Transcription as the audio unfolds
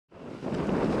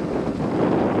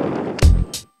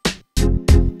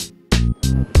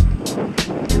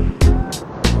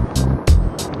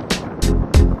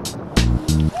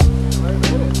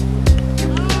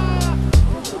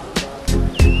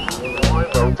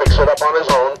picks it up on his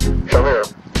own. Come here.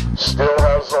 Still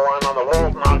has the line on the wall,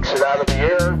 knocks it out of the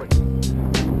air.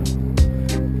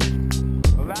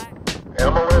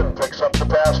 Emmeline picks up the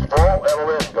passed ball.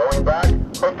 Emmeline going back.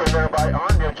 Hooked in there by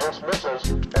Anya, just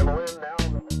misses. Emmeline now.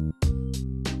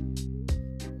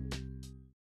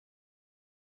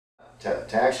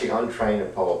 To actually untrain a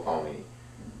polo pony,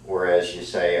 whereas you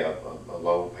say a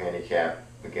low handicap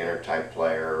beginner type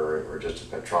player or just a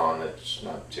patron that's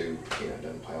not too,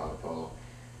 doesn't play a lot of polo,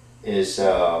 is, they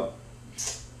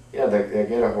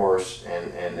get a horse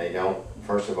and they don't,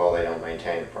 first of all, they don't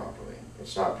maintain it properly.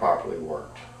 It's not properly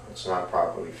worked. It's not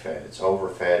properly fed. It's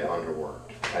overfed,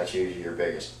 underworked. That's usually your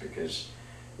biggest because,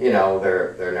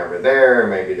 they're never there.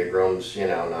 Maybe the groom's,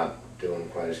 not doing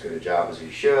quite as good a job as he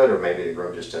should, or maybe the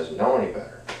groom just doesn't know any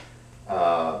better.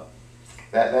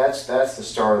 That's the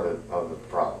start of the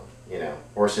problem.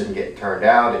 Horse isn't getting turned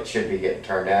out. It should be getting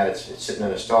turned out. It's sitting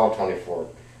in a stall 24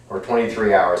 or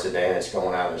 23 hours a day, and it's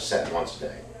going out and setting once a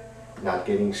day. Not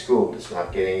getting schooled. It's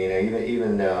not getting,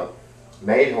 even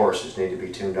maid horses need to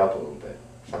be tuned up a little bit.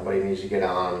 Somebody needs to get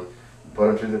on, put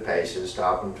them through the paces,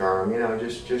 stop them, turn them,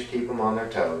 just keep them on their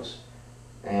toes.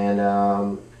 And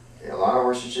a lot of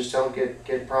horses just don't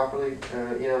get properly,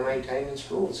 maintained in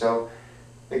school. So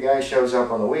the guy shows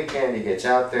up on the weekend, he gets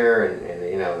out there,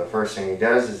 and the first thing he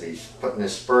does is he's putting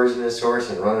his spurs in his horse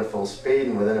and running full speed,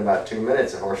 and within about 2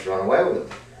 minutes, the horse run away with him.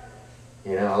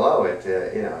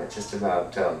 It's just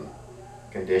about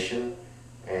condition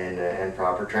and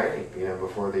proper training,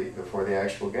 before the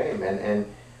actual game. And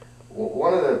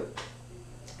one of the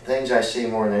things I see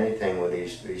more than anything with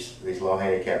these low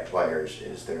handicap players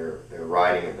is their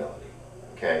riding ability.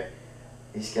 Okay,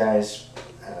 these guys,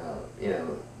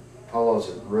 Polo's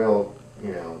a real,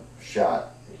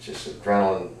 shot. It's just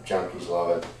adrenaline junkies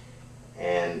love it,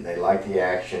 and they like the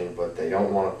action, but they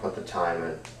don't want to put the time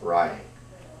in riding.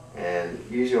 And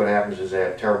usually what happens is they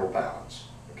have terrible balance.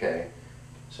 Okay,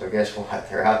 so guess what?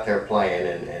 They're out there playing,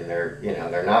 and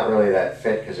they're not really that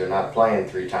fit because they're not playing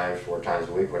 3 times, 4 times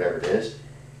a week, whatever it is.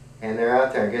 And they're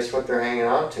out there, and guess what they're hanging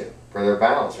on to for their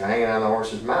balance? They're hanging on the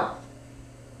horse's mouth.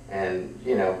 And,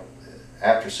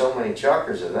 after so many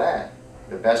chukkers of that,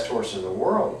 the best horse in the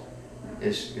world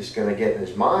is going to get in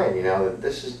his mind, that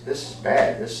this is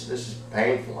bad, this is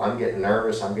painful, I'm getting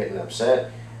nervous, I'm getting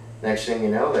upset. Next thing you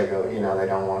know, they go, they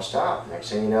don't want to stop. Next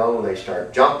thing you know, they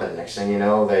start jumping. Next thing you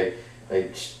know, they're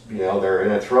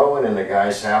in a throw-in and the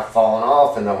guy's half falling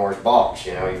off and the horse balks.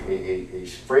 He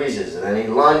freezes and then he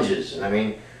lunges,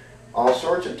 and all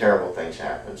sorts of terrible things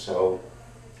happen. So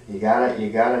you gotta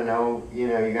know, you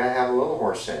gotta have a little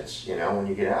horse sense, when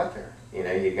you get out there. You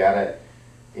gotta,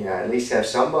 at least have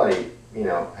somebody,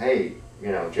 hey,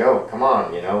 Joe, come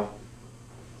on,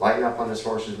 lighten up on this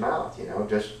horse's mouth,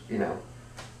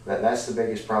 that's the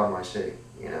biggest problem I see,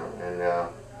 and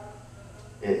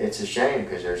it's a shame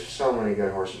because there's so many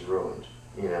good horses ruined,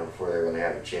 before they really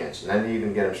have a chance. And then to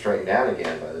even get them straightened out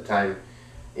again, by the time,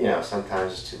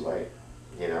 sometimes it's too late,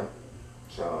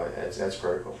 so that's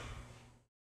critical.